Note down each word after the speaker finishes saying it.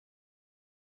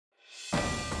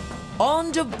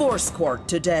on divorce court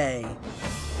today.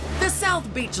 The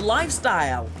South Beach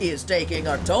lifestyle is taking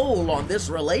a toll on this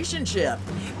relationship.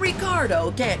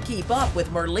 Ricardo can't keep up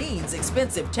with Merlin's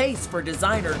expensive taste for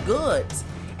designer goods,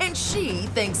 and she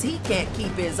thinks he can't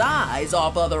keep his eyes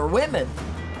off other women.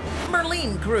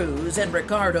 Merlin Cruz and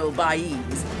Ricardo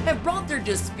Baez have brought their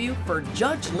dispute for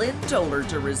Judge Lynn Toller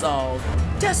to resolve.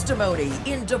 Testimony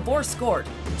in divorce court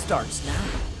starts now.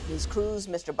 Ms. Cruz,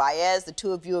 Mr. Baez, the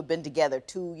two of you have been together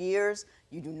 2 years.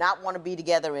 You do not want to be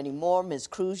together anymore. Ms.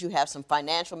 Cruz, you have some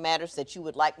financial matters that you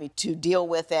would like me to deal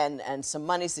with and some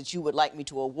monies that you would like me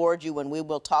to award you, and we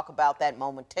will talk about that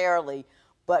momentarily.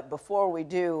 But before we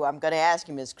do, I'm going to ask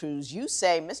you, Ms. Cruz, you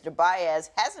say Mr.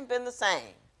 Baez hasn't been the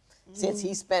same since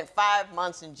he spent 5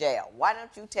 months in jail. Why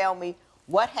don't you tell me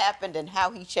what happened and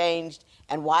how he changed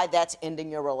and why that's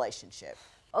ending your relationship?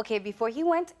 Okay, before he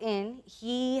went in,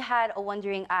 he had a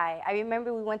wandering eye. I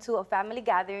remember we went to a family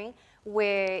gathering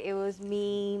where it was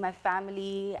me, my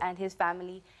family, and his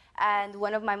family, and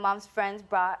one of my mom's friends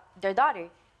brought their daughter.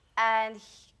 And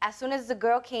as soon as the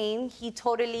girl came, he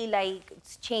totally, like,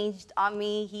 changed on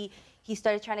me. He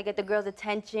started trying to get the girl's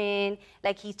attention,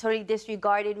 like he totally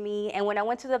disregarded me. And when I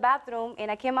went to the bathroom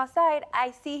and I came outside,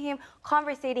 I see him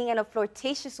conversating in a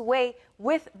flirtatious way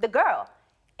with the girl.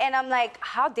 And I'm like,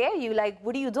 how dare you? Like,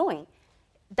 what are you doing?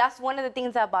 That's one of the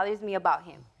things that bothers me about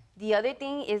him. The other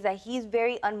thing is that he's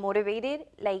very unmotivated.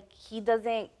 Like, he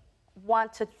doesn't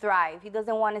want to thrive. He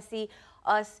doesn't want to see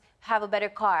us have a better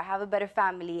car, have a better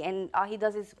family. And all he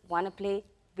does is want to play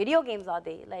video games all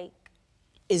day. Like,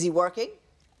 is he working?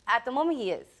 At the moment, he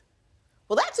is.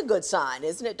 Well, that's a good sign,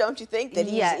 isn't it? Don't you think that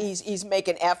he's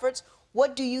making efforts?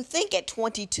 What do you think at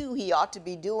 22 he ought to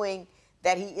be doing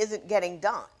that he isn't getting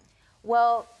done?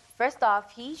 Well, first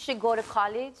off, he should go to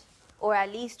college or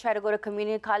at least try to go to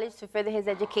community college to further his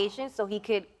education so he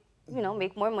could, you know,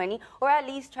 make more money, or at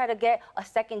least try to get a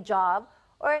second job,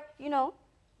 or, you know,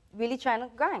 really trying to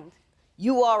grind.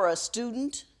 You are a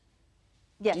student?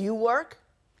 Yes. Do you work?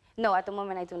 No, at the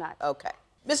moment I do not. Okay.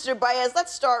 Mr. Baez,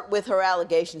 let's start with her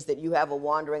allegations that you have a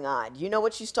wandering eye. Do you know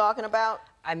what she's talking about?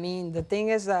 I mean, the thing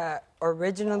is that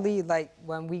originally, like,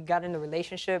 when we got in the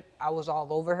relationship, I was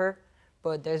all over her.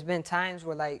 But there's been times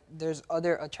where, like, there's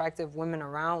other attractive women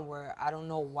around where I don't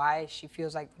know why she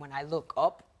feels like when I look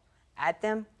up at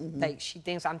them, like, she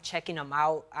thinks I'm checking them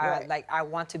out. Like, I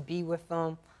want to be with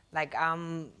them. Like,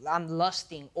 I'm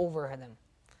lusting over them.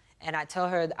 And I tell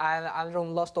her I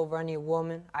don't lust over any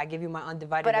woman. I give you my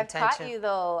undivided attention. But I've caught you,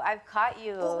 though. I've caught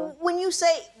you. When you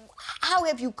say, how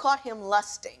have you caught him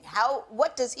lusting?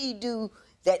 What does he do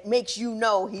that makes you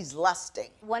know he's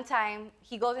lusting? One time,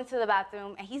 he goes into the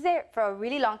bathroom, and he's there for a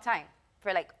really long time,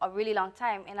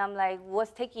 and I'm like,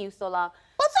 what's taking you so long?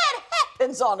 Well, that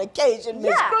happens on occasion,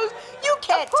 Miss Cruz. You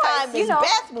can't time his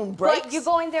bathroom breaks. But you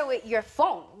go in there with your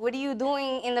phone. What are you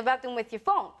doing in the bathroom with your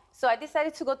phone? So I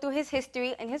decided to go through his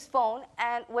history and his phone,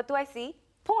 and what do I see?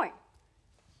 Porn.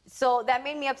 So that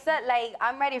made me upset. Like,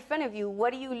 I'm right in front of you.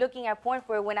 What are you looking at porn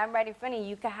for when I'm right in front of you?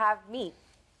 You can have me.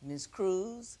 Ms.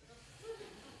 Cruz,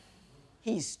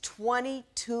 he's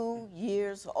 22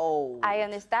 years old. I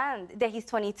understand that he's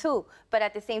 22, but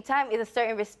at the same time, it's a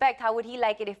certain respect. How would he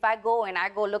like it if I go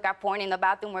look at porn in the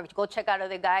bathroom or go check out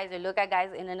other guys or look at guys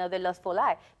in another lustful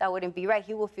eye? That wouldn't be right.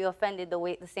 He will feel offended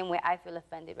the same way I feel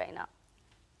offended right now.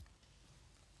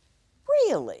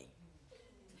 Really?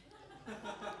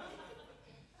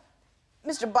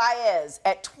 Mr. Baez,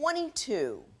 at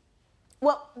 22,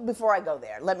 well, before I go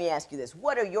there, let me ask you this.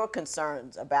 What are your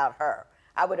concerns about her?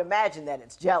 I would imagine that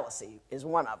it's jealousy is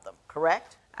one of them,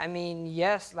 correct? I mean,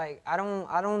 yes, like, I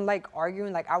don't like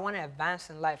arguing. Like, I want to advance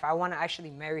in life. I want to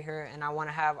actually marry her, and I want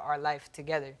to have our life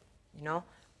together, you know?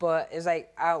 But it's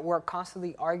like we're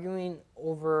constantly arguing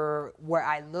over where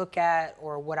I look at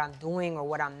or what I'm doing or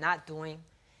what I'm not doing.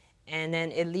 And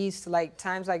then it leads to, like,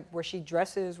 times like where she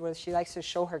dresses, where she likes to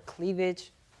show her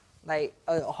cleavage, like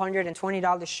a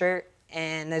 $120 shirt,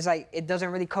 and it's like it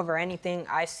doesn't really cover anything.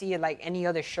 I see it like any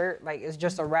other shirt, like it's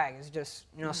just a rag. It's just,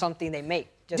 you know, something they make.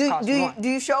 Just costs more. Do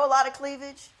you show a lot of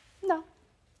cleavage? No.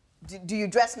 Do you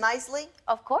dress nicely?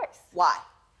 Of course. Why?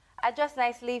 I dress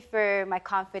nicely for my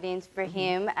confidence, for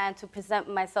him, and to present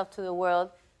myself to the world,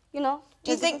 you know.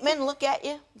 Do you think men look at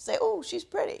you and say, oh, she's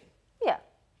pretty? Yeah.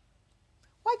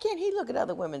 Why can't he look at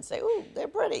other women and say, ooh, they're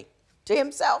pretty, to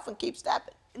himself and keep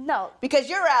stepping? No. Because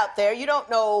you're out there, you don't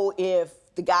know if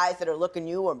the guys that are looking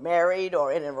you are married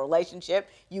or in a relationship.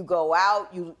 You go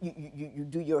out, you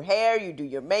do your hair, you do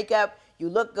your makeup, you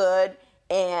look good,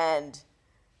 and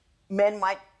men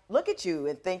might look at you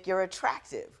and think you're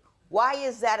attractive. Why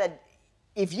is that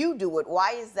if you do it,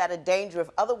 why is that a danger if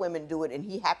other women do it and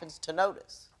he happens to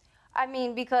notice? I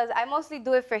mean, because I mostly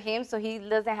do it for him, so he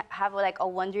doesn't have like a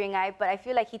wandering eye. But I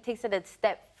feel like he takes it a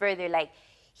step further. Like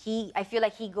I feel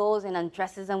like he goes and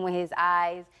undresses him with his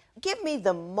eyes. Give me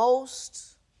the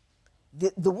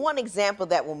one example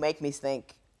that will make me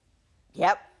think,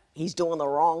 yep, he's doing the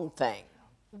wrong thing.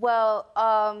 Well,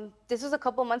 this was a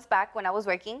couple months back when I was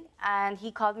working, and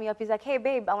he called me up. He's like, "Hey,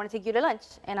 babe, I want to take you to lunch."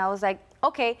 And I was like,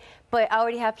 "Okay," but I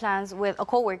already had plans with a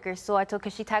coworker, so I told,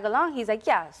 "Could she tag along?" He's like,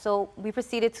 "Yeah." So we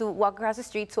proceeded to walk across the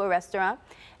street to a restaurant,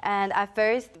 and at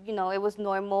first, you know, it was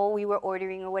normal. We were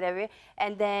ordering or whatever,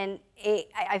 and then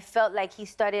I felt like he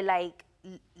started like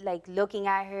looking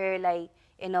at her like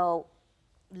in a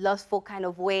lustful kind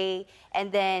of way, and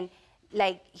then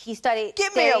like he started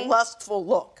Give staring, me a lustful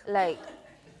look.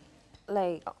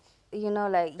 Like, you know,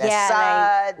 like, That yeah,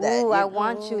 side, like, ooh, that I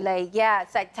want you, like, yeah,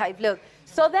 it's like type look.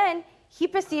 So then he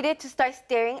proceeded to start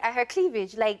staring at her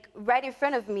cleavage, like right in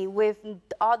front of me with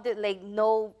all the, like,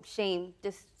 no shame,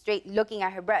 just straight looking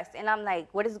at her breast. And I'm like,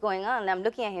 what is going on? And I'm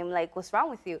looking at him like, what's wrong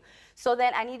with you? So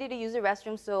then I needed to use the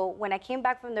restroom. So when I came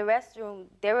back from the restroom,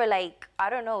 they were like,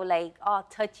 I don't know, like all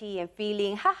touchy and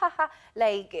feeling, ha ha ha,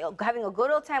 like having a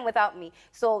good old time without me.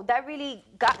 So that really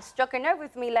struck a nerve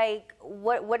with me, like,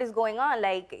 what is going on?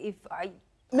 Like, if I...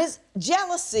 Miss,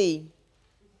 jealousy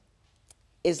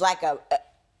is like a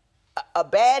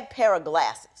bad pair of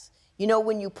glasses. You know,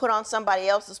 when you put on somebody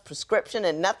else's prescription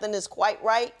and nothing is quite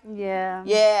right? Yeah.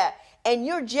 Yeah, and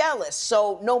you're jealous.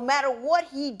 So no matter what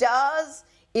he does,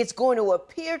 it's going to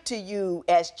appear to you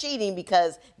as cheating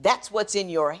because that's what's in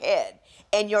your head.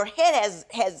 And your head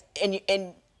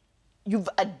and you've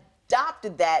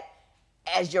adopted that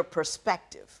as your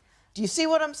perspective. Do you see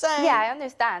what I'm saying? Yeah, I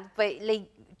understand. But like,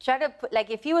 try to put, like,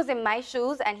 if he was in my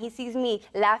shoes and he sees me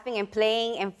laughing and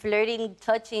playing and flirting,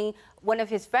 touching one of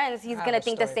his friends, he's gonna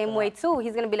think the same way too.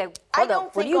 He's gonna be like, hold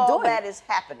up, what are you doing? I don't think all that is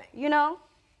happening. You know?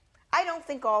 I don't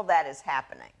think all that is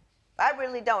happening. I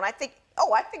really don't. I think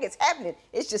it's happening.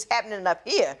 It's just happening up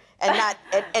here and not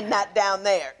and not down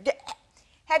there.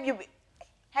 Have you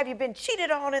been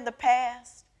cheated on in the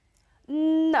past?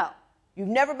 No. You've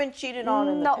never been cheated on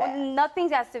in the past? No,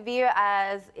 nothing's as severe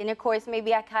as intercourse.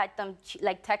 Maybe I caught them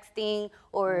like texting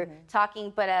or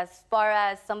talking, but as far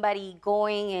as somebody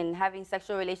going and having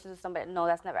sexual relations with somebody, no,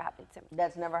 that's never happened to me.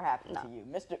 That's never happened to you.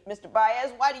 Mr.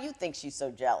 Baez, why do you think she's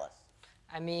so jealous?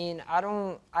 I mean,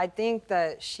 I think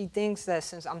that she thinks that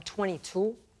since I'm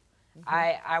 22,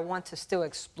 I want to still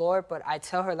explore, but I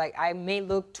tell her, like, I may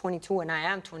look 22 and I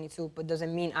am 22, but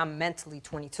doesn't mean I'm mentally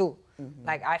 22.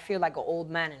 Like, I feel like an old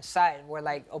man inside, where,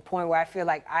 like, a point where I feel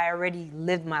like I already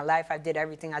lived my life, I did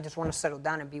everything, I just want to settle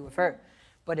down and be with her.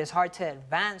 But it's hard to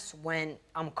advance when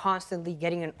I'm constantly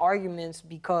getting in arguments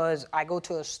because I go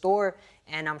to a store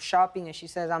and I'm shopping and she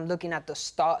says I'm looking at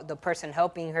the person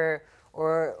helping her,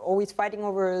 or always fighting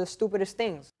over the stupidest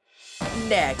things.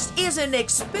 Next, is an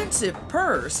expensive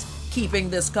purse keeping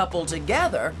this couple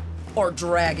together or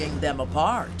dragging them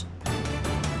apart?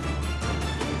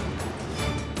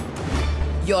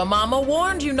 Your mama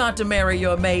warned you not to marry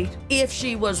your mate. If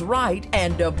she was right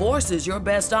and divorce is your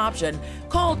best option,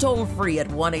 call toll-free at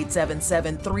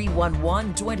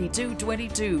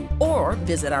 1-877-311-2222 or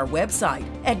visit our website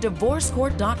at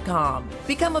divorcecourt.com.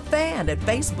 Become a fan at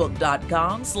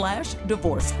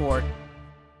facebook.com/divorcecourt.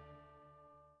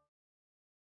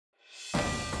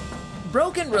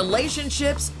 Broken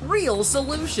relationships, real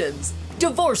solutions.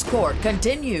 Divorce Court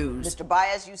continues. Mr.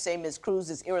 Baez, you say Ms.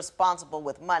 Cruz is irresponsible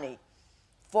with money.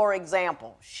 For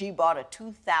example, she bought a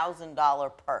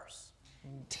 $2,000 purse.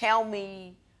 Tell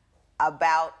me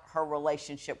about her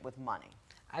relationship with money.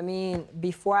 I mean,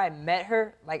 before I met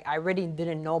her, like, I really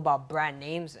didn't know about brand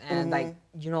names and, like,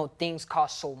 you know, things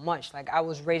cost so much. Like, I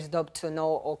was raised up to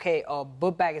know, okay, a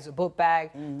book bag is a book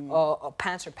bag,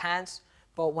 pants are pants.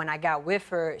 But when I got with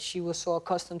her, she was so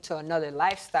accustomed to another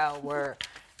lifestyle where,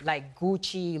 like,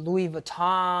 Gucci, Louis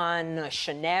Vuitton,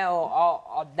 Chanel,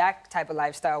 all that type of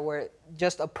lifestyle where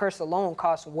just a purse alone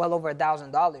costs well over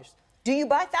 $1,000. Do you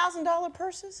buy $1,000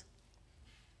 purses?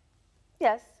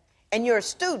 Yes. And you're a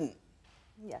student?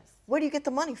 Yes. Where do you get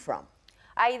the money from?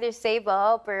 I either save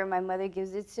up or my mother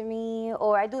gives it to me,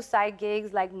 or I do side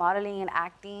gigs like modeling and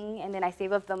acting, and then I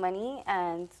save up the money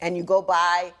and... And you go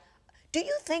buy... Do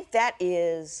you think that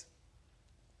is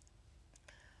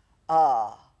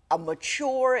a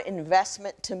mature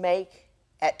investment to make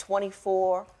at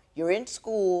 24? You're in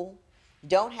school, you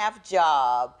don't have a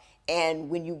job, and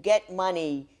when you get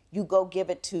money, you go give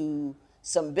it to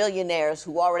some billionaires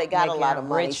who already got a lot of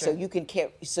money, so you can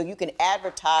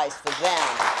advertise for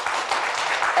them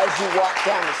as you walk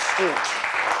down the street.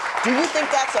 Do you think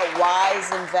that's a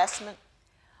wise investment?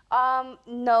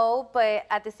 No, but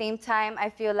at the same time, I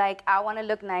feel like I want to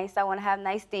look nice. I want to have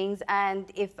nice things, and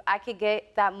if I could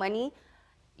get that money,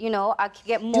 you know, I could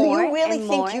get more. Do you really and think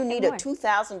more you and need a more.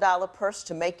 $2,000 purse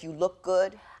to make you look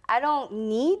good? I don't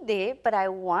need it, but I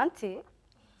want it.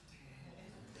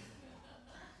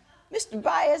 Mr.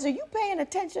 Baez, are you paying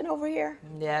attention over here?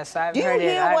 Yes, I've Do you heard it.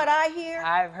 hear what I hear?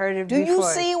 I've heard it Do before. you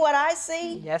see what I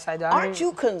see? Yes, I do. Aren't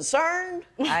you concerned?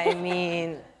 I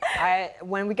mean,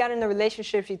 when we got in the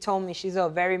relationship, she told me she's a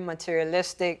very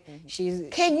materialistic.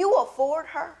 Can you afford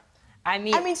her? I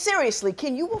mean, seriously,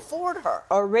 can you afford her?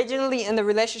 Originally in the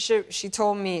relationship, she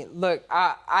told me, look,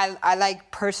 I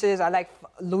like purses. I like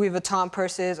Louis Vuitton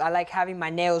purses. I like having my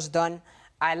nails done.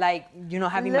 I like, you know,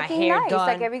 having my hair nice, done.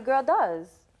 like every girl does.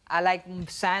 I like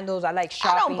sandals. I like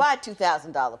shopping. I don't buy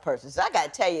 $2,000 purses. I got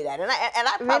to tell you that. And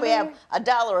I probably have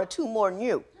 $1 or $2 more than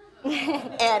you.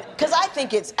 And because I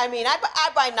think it's, I mean, I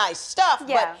buy nice stuff,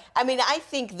 Yeah. but I mean, I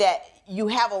think that you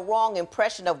have a wrong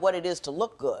impression of what it is to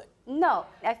look good. No,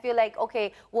 I feel like,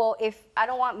 okay, well, if I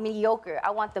don't want mediocre,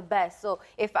 I want the best. So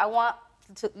if I want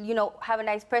to, you know, have a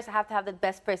nice purse, I have to have the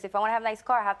best purse. If I want to have a nice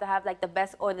car, I have to have like the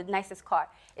best or the nicest car.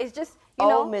 It's just, you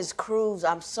know. Oh, Ms. Cruz,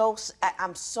 I'm so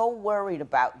worried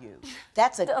about you.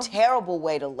 That's a terrible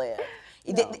way to live.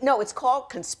 No, it's called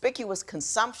conspicuous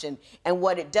consumption, and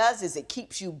what it does is it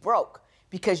keeps you broke.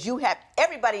 Because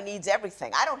everybody needs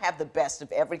everything. I don't have the best of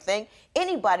everything.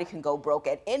 Anybody can go broke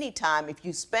at any time if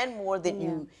you spend more than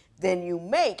you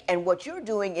make. And what you're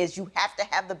doing is you have to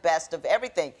have the best of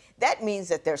everything. That means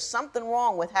that there's something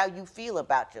wrong with how you feel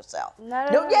about yourself.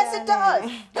 No, yes, it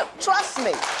does. No, trust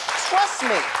me. Trust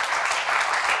me.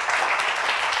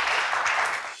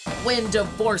 When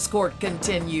divorce court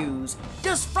continues,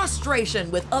 does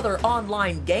frustration with other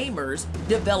online gamers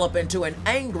develop into an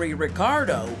angry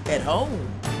Ricardo at home?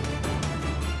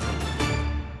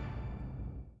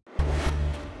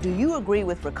 Do you agree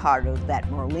with Ricardo that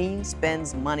Merlin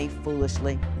spends money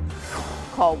foolishly?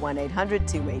 Call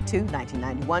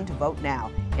 1-800-282-1991 to vote now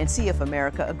and see if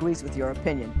America agrees with your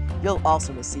opinion. You'll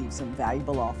also receive some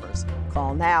valuable offers.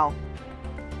 Call now.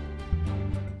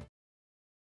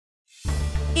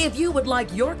 If you would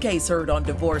like your case heard on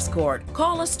divorce court,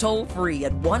 call us toll-free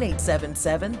at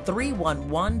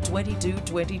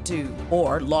 1-877-311-2222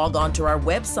 or log on to our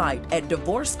website at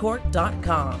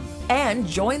divorcecourt.com and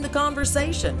join the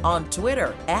conversation on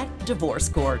Twitter at Divorce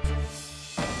Court.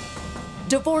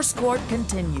 Divorce Court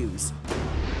continues.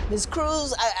 Ms.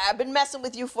 Cruz, I've been messing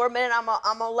with you for a minute. I'm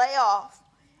gonna lay off,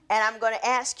 and I'm gonna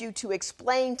ask you to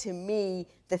explain to me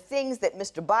the things that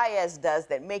Mr. Baez does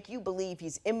that make you believe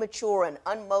he's immature and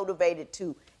unmotivated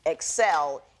to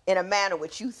excel in a manner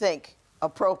which you think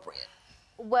appropriate.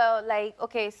 Well, like,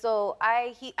 okay, so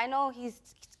I know he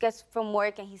gets from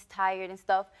work and he's tired and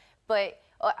stuff, but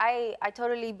I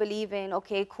totally believe in,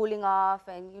 okay, cooling off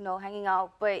and, you know, hanging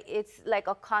out, but it's like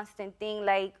a constant thing,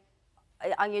 like,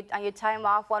 on your time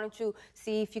off, why don't you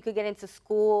see if you could get into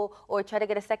school or try to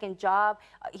get a second job?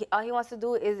 All he wants to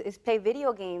do is play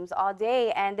video games all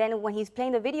day, and then when he's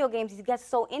playing the video games, he gets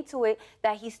so into it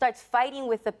that he starts fighting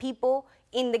with the people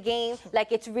in the game like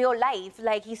it's real life.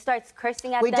 Like he starts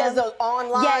cursing at them. He does the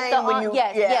online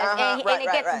yes, and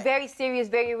it gets very serious,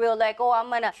 very real. Like, oh, I'm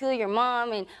gonna kill your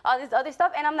mom and all this other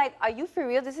stuff. And I'm like, are you for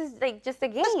real? This is like just a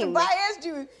game. Mr. Baez,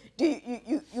 do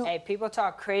you? Hey, people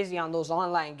talk crazy on those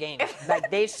online games. Like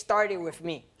they started with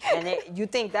me, and you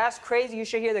think that's crazy? You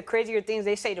should hear the crazier things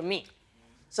they say to me.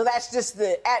 So that's just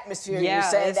the atmosphere Yeah, you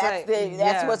say. it's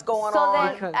That's what's going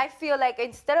on. So then I feel like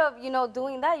instead of, you know,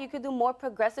 doing that, you could do more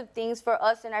progressive things for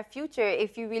us in our future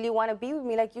if you really want to be with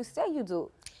me like you say you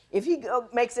do. If he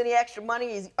makes any extra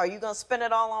money, are you going to spend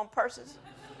it all on purses?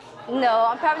 No,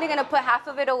 I'm probably going to put half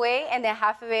of it away and then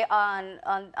half of it on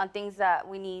things that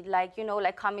we need, like, you know,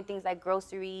 like common things like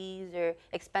groceries or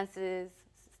expenses,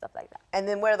 stuff like that. And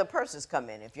then where do the purses come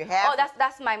in? If you have... Oh,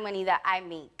 that's my money that I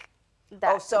make.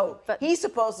 He's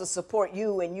supposed to support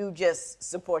you, and you just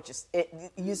support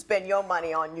you spend your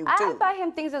money on you too. I buy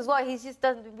him things as well. He's just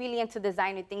doesn't really into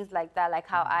designer things like that, like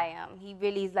how I am. He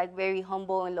really is like very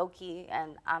humble and low key,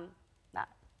 and I'm not.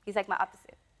 He's like my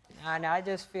opposite. And I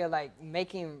just feel like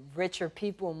making richer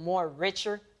people more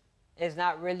richer is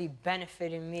not really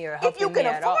benefiting me or helping me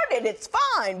at all. If you can afford it, it's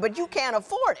fine, but you can't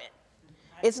afford it.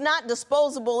 It's not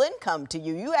disposable income to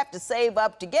you. You have to save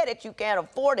up to get it. You can't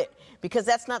afford it because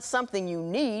that's not something you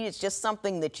need. It's just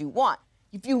something that you want.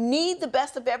 If you need the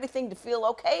best of everything to feel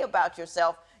okay about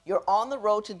yourself, you're on the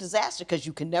road to disaster because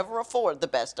you can never afford the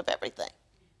best of everything.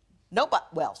 Nobody,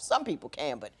 well, some people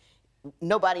can, but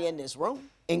nobody in this room,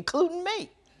 including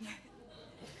me.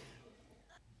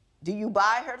 Do you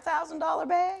buy her $1,000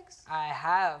 bags? I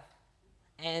have.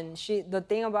 And the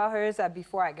thing about her is that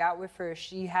before I got with her,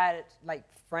 she had like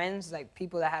friends, like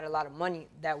people that had a lot of money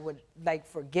that would, like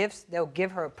for gifts, they'll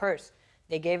give her a purse.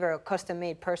 They gave her a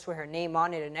custom-made purse with her name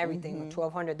on it and everything, a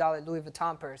 $1,200 Louis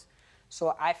Vuitton purse.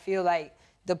 So I feel like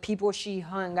the people she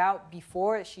hung out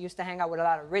before, she used to hang out with a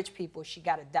lot of rich people. She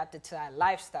got adapted to that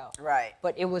lifestyle. Right.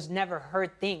 But it was never her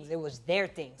things. It was their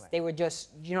things. Right. They were just,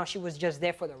 you know, she was just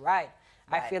there for the ride.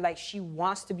 Right. I feel like she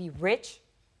wants to be rich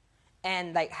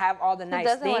and like have all the nice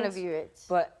things. Who doesn't want to be rich?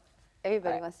 But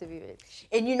everybody wants to be rich.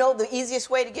 And you know the easiest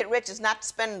way to get rich is not to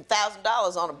spend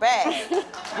 $1,000 on a bag. You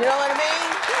know what I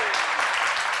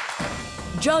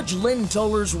mean? Judge Lynn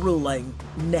Toller's ruling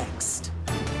next.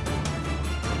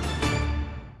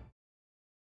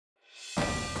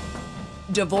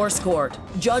 Divorce Court.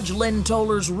 Judge Lynn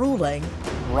Toller's ruling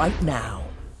right now.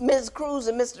 Ms. Cruz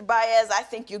and Mr. Baez, I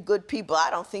think you're good people. I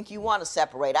don't think you want to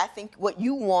separate. I think what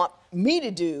you want me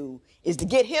to do is to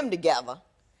get him together,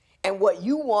 and what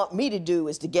you want me to do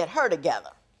is to get her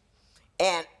together.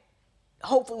 And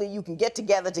hopefully you can get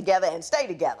together and stay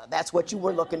together. That's what you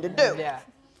were looking to do. yeah.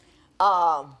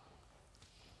 I'm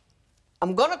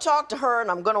going to talk to her, and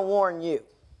I'm going to warn you.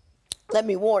 Let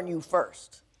me warn you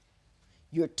first.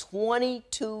 You're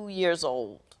 22 years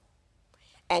old,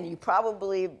 and you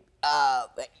probably,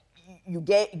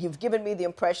 you've given me the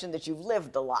impression that you've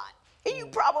lived a lot. And you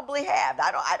probably have.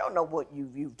 I don't know what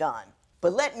you've done.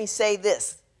 But let me say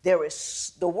this.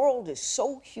 The world is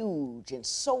so huge and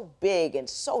so big and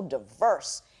so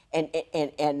diverse and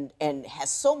has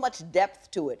so much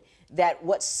depth to it that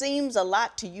what seems a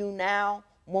lot to you now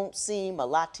won't seem a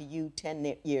lot to you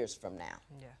 10 years from now.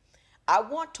 Yeah. I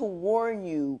want to warn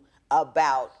you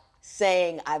about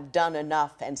saying I've done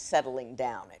enough and settling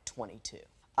down at 22.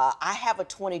 I have a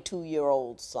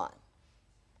 22-year-old son.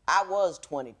 I was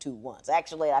 22 once.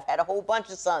 Actually, I've had a whole bunch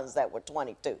of sons that were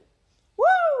 22.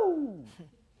 Woo!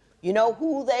 You know,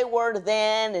 who they were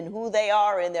then and who they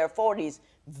are in their 40s,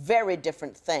 very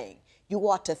different thing. You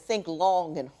ought to think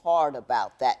long and hard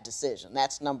about that decision.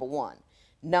 That's number one.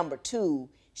 Number two,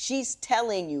 she's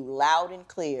telling you loud and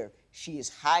clear she is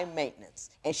high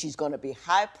maintenance, and she's going to be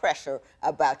high pressure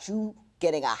about you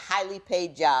getting a highly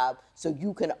paid job so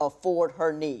you can afford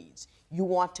her needs. You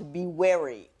want to be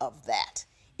wary of that.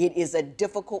 It is a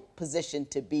difficult position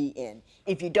to be in.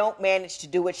 If you don't manage to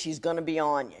do it, she's going to be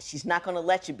on you. She's not going to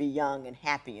let you be young and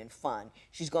happy and fun.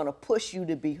 She's going to push you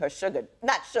to be her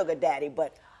not sugar daddy,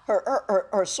 but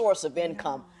her source of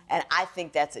income. And I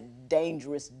think that's a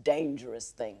dangerous, dangerous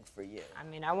thing for you. I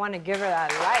mean, I want to give her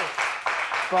that life.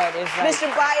 But it's like, Mr.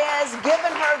 Baez,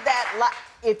 giving her that,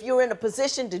 if you're in a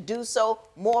position to do so,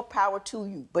 more power to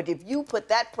you. But if you put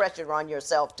that pressure on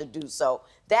yourself to do so,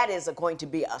 that is going to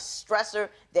be a stressor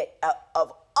that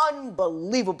of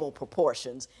unbelievable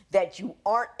proportions that you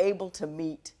aren't able to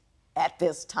meet at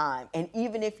this time. And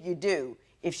even if you do,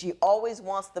 if she always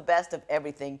wants the best of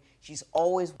everything, she's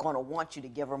always going to want you to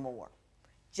give her more.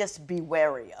 Just be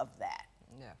wary of that.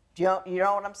 Yeah. You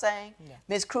know what I'm saying? Yeah.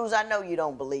 Ms. Cruz, I know you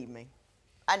don't believe me.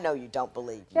 I know you don't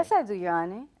believe me. Yes, I do, Your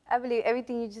Honor. I believe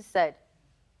everything you just said.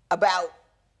 About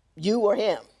you or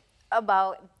him?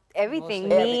 About everything.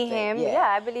 Me, him. Yeah,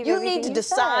 I believe you everything need to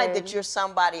decide that you're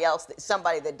somebody else,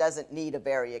 somebody that doesn't need a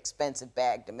very expensive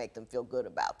bag to make them feel good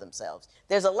about themselves.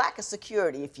 There's a lack of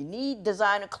security. If you need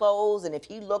designer clothes and if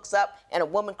he looks up and a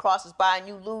woman crosses by and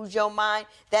you lose your mind,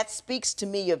 that speaks to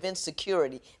me of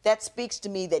insecurity. That speaks to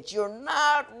me that you're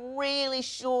not really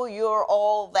sure you're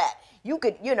all that. You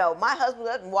could, you know, my husband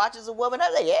doesn't watch as a woman.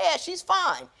 I say, yeah, she's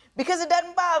fine. Because it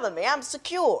doesn't bother me. I'm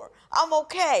secure. I'm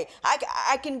okay.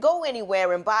 I can go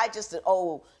anywhere and buy just an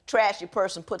old trashy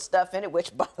purse and put stuff in it,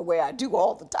 which, by the way, I do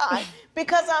all the time,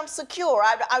 because I'm secure.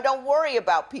 I don't worry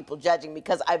about people judging me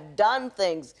because I've done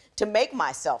things to make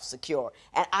myself secure.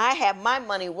 And I have my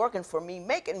money working for me,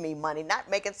 making me money, not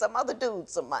making some other dude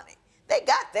some money. They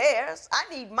got theirs. I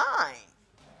need mine.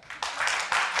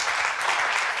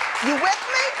 You with me?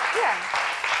 Yeah,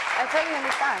 I totally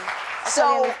understand.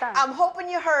 So I'm hoping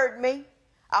you heard me.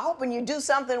 I'm hoping you do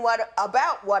something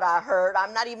about what I heard.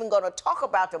 I'm not even going to talk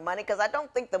about the money because I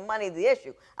don't think the money is the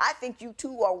issue. I think you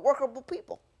two are workable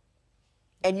people.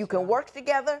 And you can work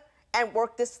together and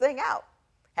work this thing out.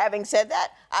 Having said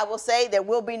that, I will say there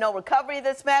will be no recovery of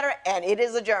this matter, and it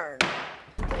is adjourned.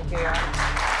 Thank you.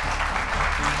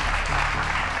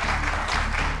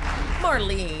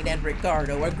 Marlene and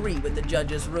Ricardo agree with the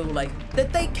judge's ruling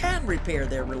that they can repair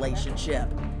their relationship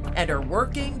and are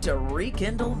working to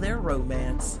rekindle their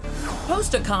romance.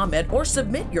 Post a comment or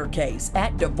submit your case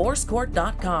at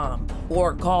divorcecourt.com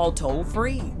or call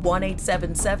toll-free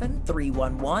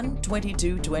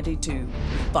 1-877-311-2222.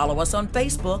 Follow us on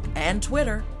Facebook and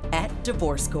Twitter at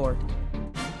Divorce Court.